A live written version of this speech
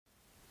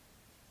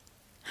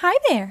Hi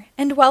there,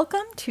 and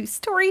welcome to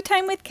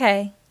Storytime with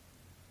Kay.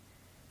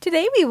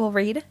 Today we will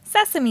read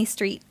Sesame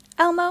Street,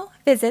 Elmo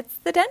Visits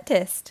the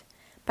Dentist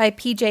by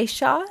P.J.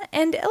 Shaw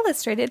and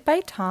illustrated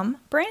by Tom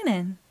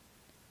Brannan.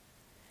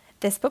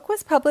 This book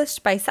was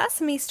published by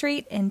Sesame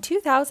Street in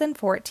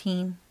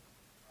 2014.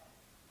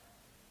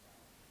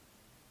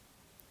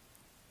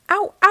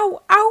 Ow,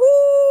 ow,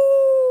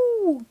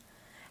 ow!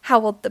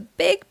 Howled the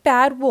big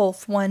bad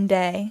wolf one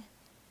day.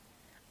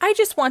 I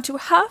just want to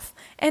huff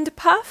and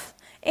puff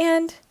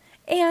and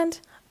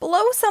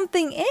blow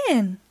something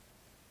in.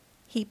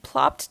 He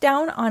plopped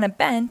down on a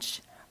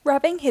bench,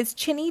 rubbing his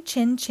chinny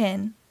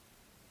chin.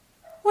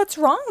 What's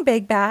wrong,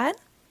 Big Bad?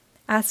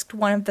 Asked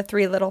one of the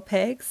three little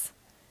pigs.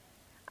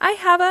 I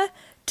have a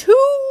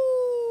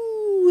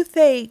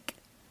toothache,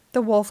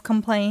 the wolf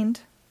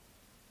complained.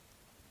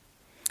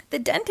 The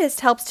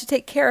dentist helps to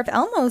take care of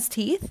Elmo's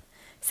teeth,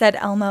 said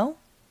Elmo.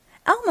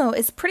 Elmo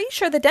is pretty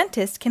sure the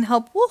dentist can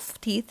help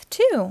wolf teeth,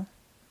 too.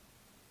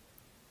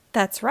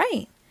 That's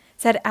right,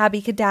 said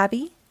Abby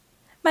Cadabby.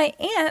 My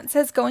aunt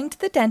says going to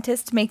the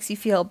dentist makes you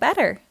feel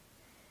better.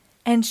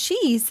 And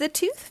she's the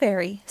tooth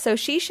fairy, so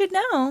she should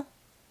know.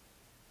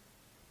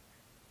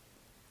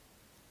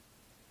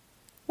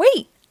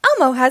 Wait,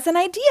 Elmo has an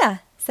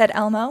idea, said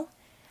Elmo.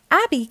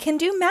 Abby can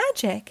do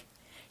magic.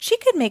 She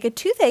could make a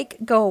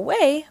toothache go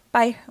away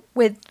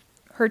with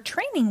her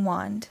training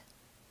wand.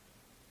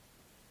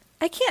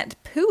 I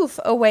can't poof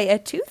away a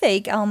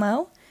toothache,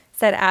 Elmo,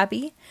 said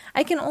Abby.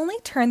 I can only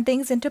turn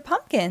things into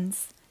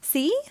pumpkins.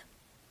 See?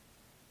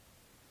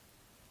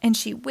 And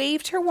she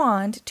waved her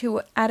wand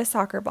at a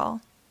soccer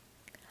ball.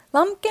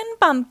 Lumpkin,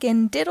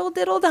 bumpkin, diddle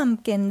diddle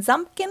dumpkin,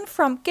 zumpkin,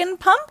 frumpkin,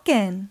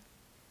 pumpkin.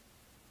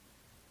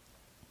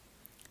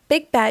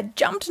 Big Bad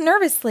jumped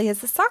nervously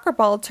as the soccer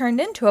ball turned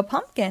into a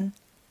pumpkin.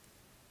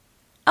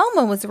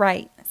 Elmo was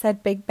right,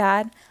 said Big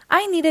Bad.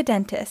 I need a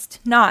dentist,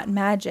 not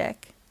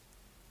magic.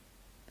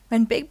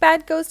 When Big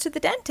Bad goes to the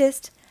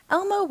dentist,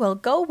 Elmo will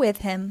go with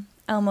him,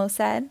 Elmo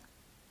said.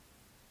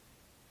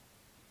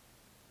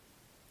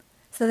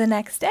 So the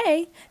next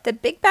day, the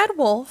Big Bad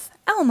Wolf,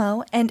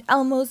 Elmo, and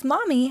Elmo's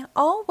mommy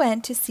all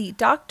went to see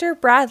Dr.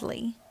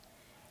 Bradley.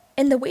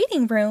 In the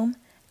waiting room,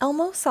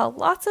 Elmo saw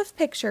lots of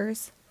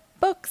pictures,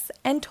 books,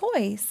 and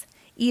toys,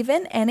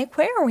 even an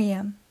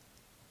aquarium.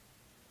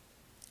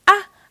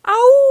 Ah!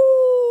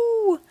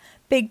 Ow!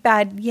 Big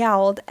Bad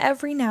yowled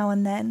every now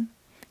and then.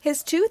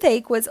 His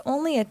toothache was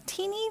only a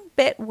teeny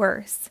bit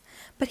worse,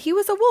 but he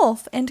was a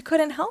wolf and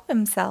couldn't help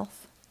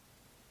himself.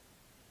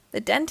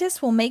 The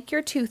dentist will make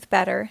your tooth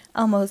better,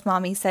 Elmo's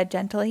mommy said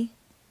gently.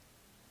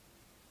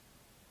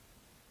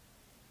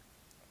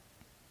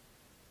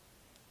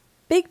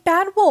 Big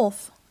Bad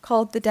Wolf,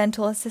 called the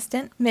dental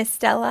assistant, Miss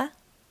Stella.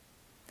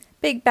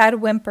 Big Bad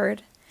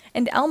whimpered,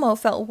 and Elmo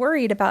felt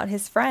worried about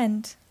his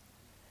friend.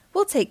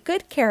 We'll take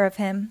good care of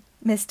him,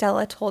 Miss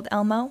Stella told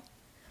Elmo.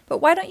 But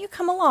why don't you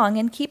come along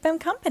and keep him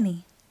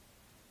company?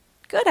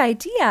 Good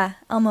idea,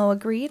 Elmo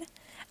agreed.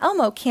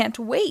 Elmo can't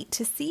wait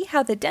to see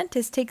how the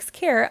dentist takes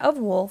care of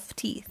wolf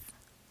teeth.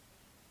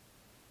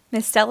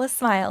 Miss Stella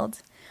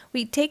smiled.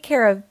 We take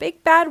care of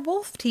Big Bad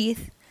Wolf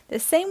teeth the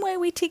same way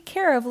we take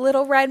care of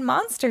little red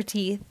monster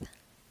teeth.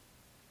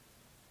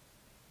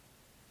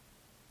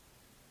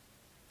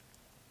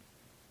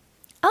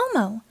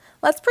 Elmo,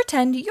 let's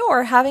pretend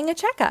you're having a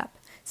checkup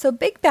so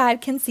Big Bad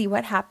can see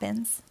what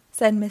happens,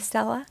 said Miss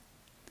Stella.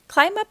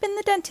 Climb up in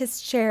the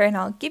dentist's chair and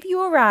I'll give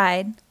you a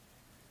ride.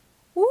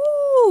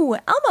 Woo!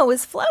 Elmo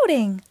is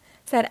floating,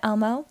 said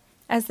Elmo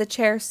as the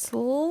chair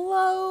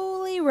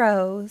slowly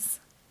rose.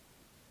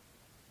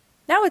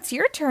 Now it's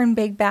your turn,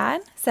 Big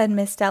Bad, said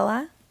Miss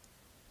Stella.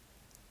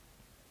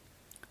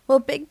 Will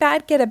Big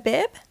Bad get a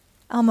bib?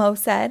 Elmo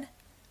said,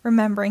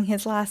 remembering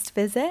his last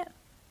visit.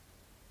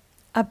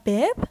 A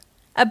bib?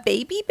 A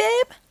baby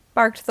bib?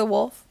 Barked the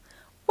wolf.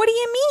 What do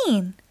you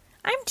mean?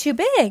 I'm too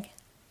big.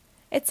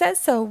 It says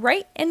so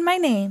right in my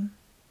name.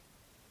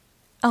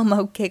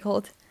 Elmo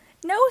giggled.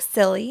 No,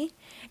 silly.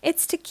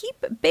 It's to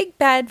keep Big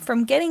Bad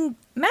from getting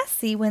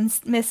messy when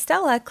Miss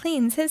Stella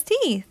cleans his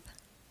teeth.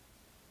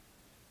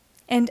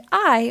 And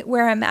I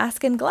wear a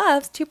mask and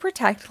gloves to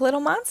protect little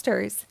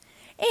monsters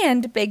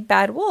and big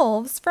bad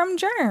wolves from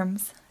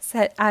germs,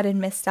 added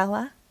Miss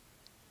Stella.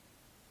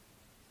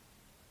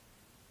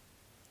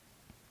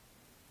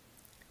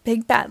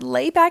 Big Bad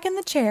lay back in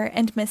the chair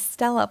and Miss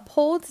Stella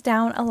pulled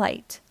down a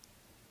light.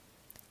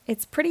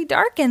 It's pretty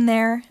dark in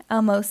there,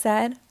 Elmo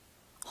said.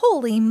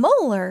 Holy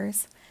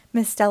molars,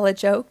 Miss Stella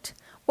joked.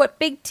 What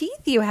big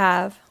teeth you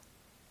have.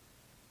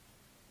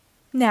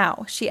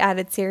 Now, she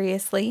added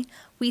seriously,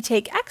 we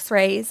take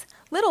x-rays,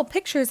 little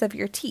pictures of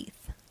your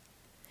teeth.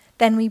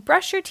 Then we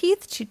brush your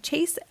teeth to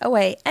chase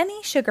away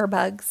any sugar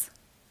bugs.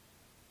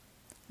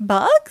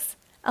 Bugs?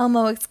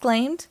 Elmo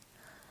exclaimed.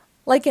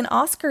 Like in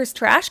Oscar's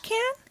trash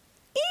can?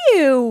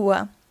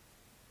 Ew!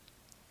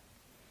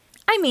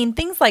 I mean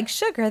things like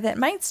sugar that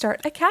might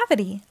start a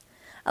cavity,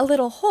 a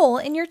little hole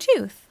in your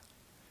tooth.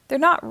 They're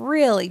not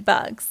really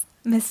bugs,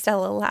 Miss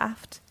Stella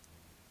laughed.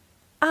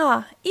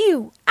 Ah,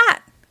 ew,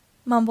 at,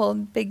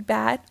 mumbled Big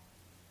Bad.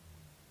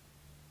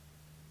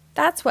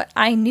 That's what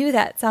I knew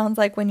that sounds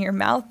like when your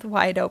mouth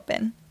wide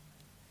open.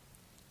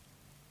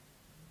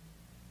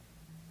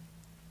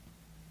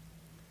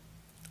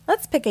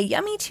 Let's pick a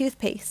yummy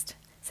toothpaste,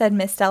 said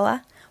Miss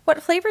Stella.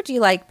 What flavor do you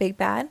like, Big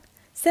Bad?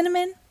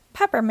 Cinnamon,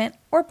 peppermint,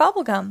 or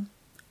bubblegum?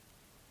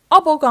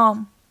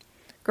 Bubblegum,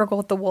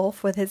 gurgled the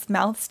wolf with his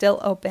mouth still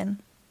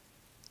open.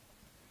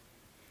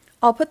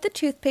 I'll put the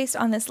toothpaste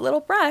on this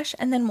little brush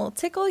and then we'll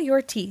tickle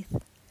your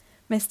teeth,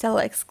 Miss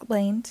Stella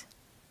explained.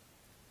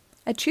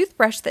 A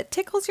toothbrush that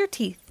tickles your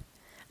teeth.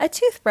 A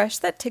toothbrush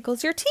that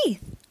tickles your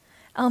teeth,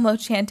 Elmo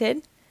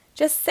chanted.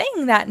 Just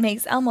saying that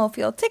makes Elmo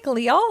feel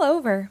tickly all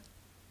over.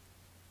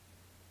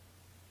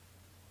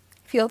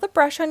 Feel the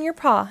brush on your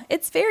paw.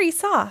 It's very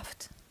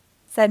soft,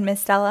 said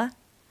Miss Stella.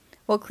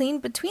 We'll clean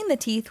between the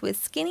teeth with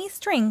skinny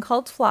string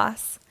called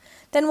floss.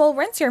 Then we'll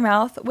rinse your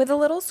mouth with a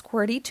little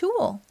squirty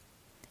tool.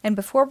 And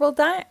before we're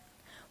done,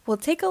 we'll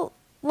take a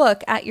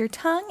look at your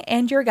tongue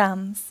and your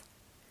gums.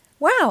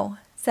 Wow,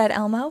 said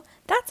Elmo.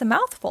 That's a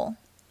mouthful.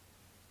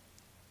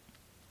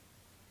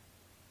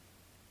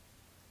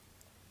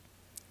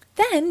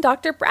 Then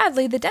Dr.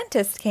 Bradley, the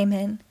dentist, came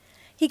in.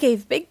 He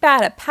gave Big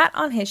Bad a pat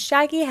on his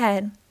shaggy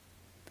head.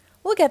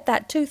 We'll get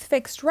that tooth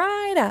fixed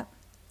right up,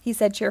 he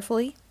said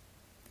cheerfully.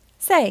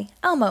 Say,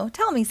 Elmo,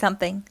 tell me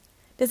something.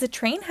 Does a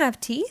train have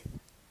teeth?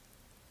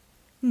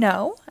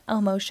 No,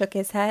 Elmo shook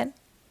his head.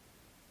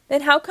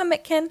 Then how come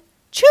it can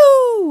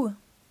chew?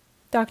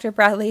 Dr.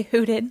 Bradley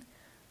hooted.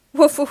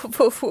 Woof, woof,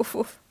 woof, woof,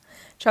 woof,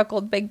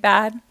 chuckled Big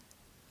Bad.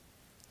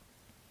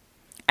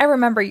 I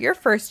remember your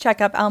first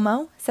checkup,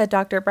 Elmo, said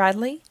Dr.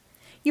 Bradley.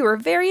 You were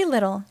very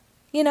little.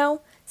 You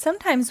know,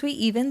 sometimes we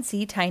even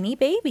see tiny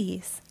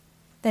babies.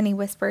 Then he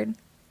whispered,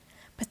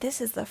 but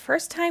this is the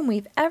first time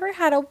we've ever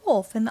had a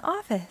wolf in the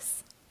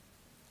office.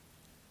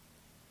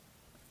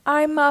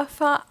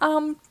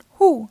 I'm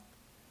who?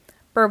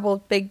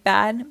 Burbled Big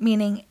Bad,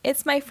 meaning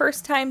it's my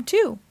first time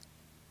too.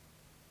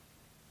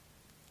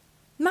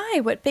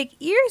 My, what big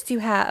ears you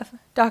have,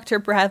 Dr.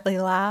 Bradley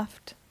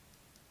laughed.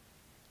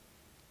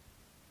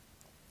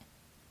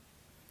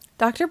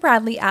 Dr.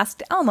 Bradley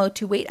asked Elmo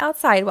to wait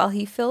outside while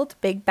he filled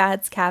Big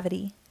Bad's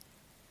cavity.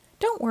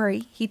 Don't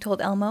worry, he told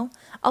Elmo.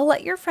 I'll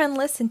let your friend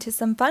listen to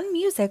some fun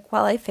music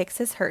while I fix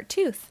his hurt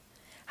tooth.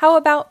 How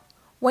about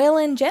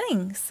Waylon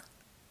Jennings?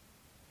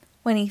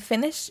 When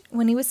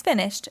he was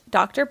finished,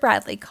 Dr.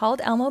 Bradley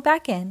called Elmo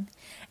back in,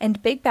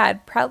 and Big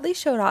Bad proudly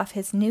showed off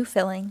his new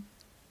filling.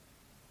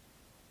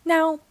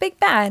 Now, Big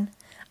Bad,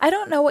 I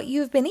don't know what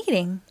you've been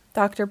eating,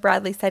 Dr.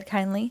 Bradley said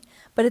kindly,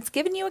 but it's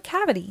given you a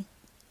cavity.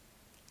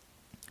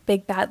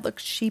 Big Bad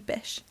looked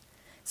sheepish.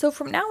 So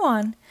from now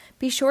on,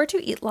 be sure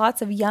to eat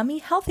lots of yummy,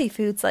 healthy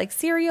foods like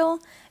cereal,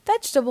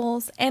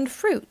 vegetables, and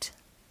fruit.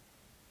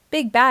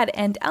 Big Bad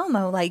and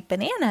Elmo like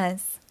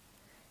bananas,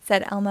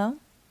 said Elmo.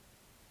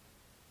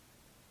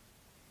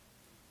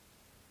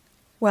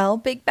 Well,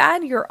 Big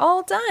Bad, you're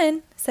all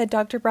done, said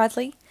Dr.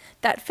 Bradley.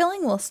 That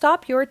filling will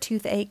stop your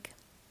toothache.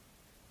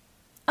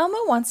 Elmo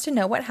wants to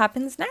know what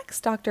happens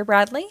next, Dr.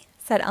 Bradley,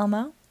 said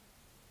Elmo.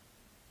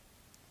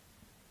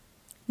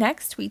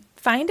 Next, we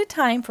find a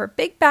time for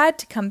Big Bad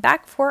to come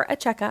back for a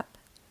checkup.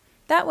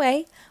 That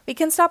way, we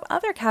can stop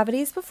other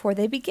cavities before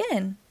they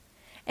begin,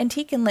 and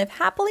he can live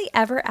happily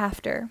ever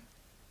after.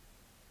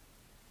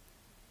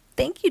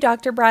 Thank you,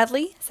 Dr.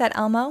 Bradley, said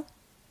Elmo.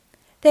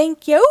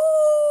 Thank you!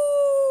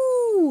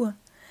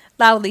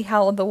 Loudly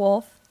howled the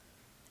wolf.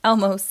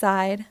 Elmo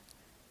sighed.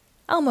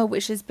 Elmo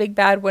wishes Big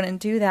Bad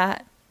wouldn't do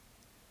that.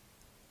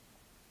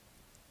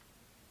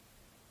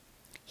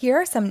 Here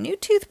are some new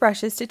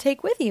toothbrushes to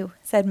take with you,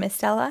 said Miss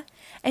Stella,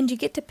 and you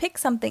get to pick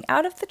something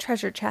out of the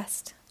treasure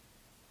chest.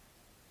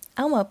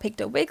 Elmo picked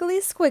a wiggly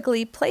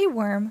squiggly play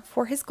worm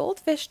for his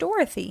goldfish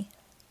Dorothy.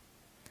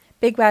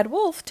 Big Bad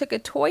Wolf took a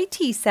toy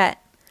tea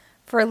set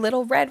for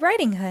Little Red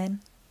Riding Hood.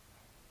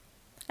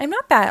 I'm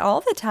not bad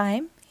all the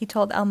time, he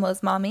told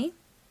Elmo's mommy.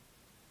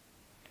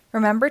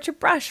 Remember to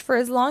brush for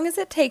as long as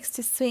it takes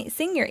to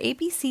sing your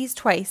ABCs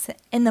twice,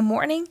 in the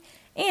morning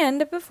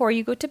and before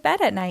you go to bed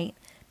at night,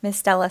 Miss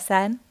Stella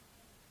said.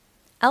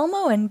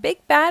 Elmo and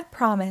Big Bad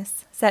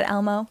promise, said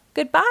Elmo.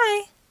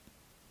 Goodbye.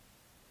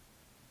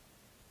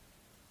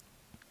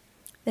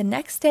 The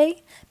next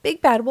day,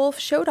 Big Bad Wolf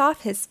showed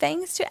off his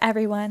fangs to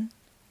everyone.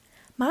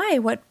 My,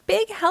 what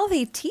big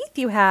healthy teeth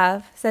you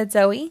have, said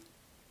Zoe.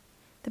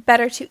 The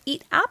better to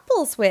eat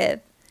apples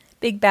with,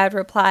 Big Bad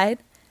replied,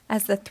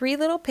 as the three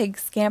little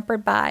pigs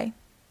scampered by.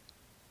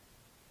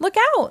 Look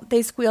out,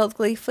 they squealed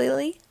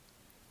gleefully.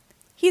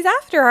 He's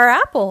after our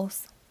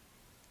apples.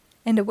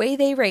 And away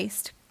they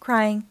raced,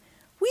 crying,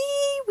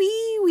 wee,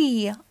 wee,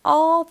 wee,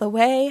 all the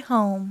way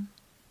home.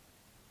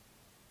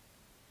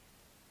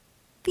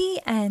 The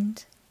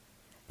end.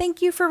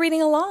 Thank you for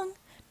reading along.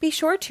 Be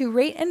sure to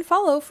rate and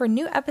follow for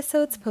new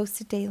episodes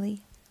posted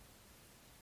daily.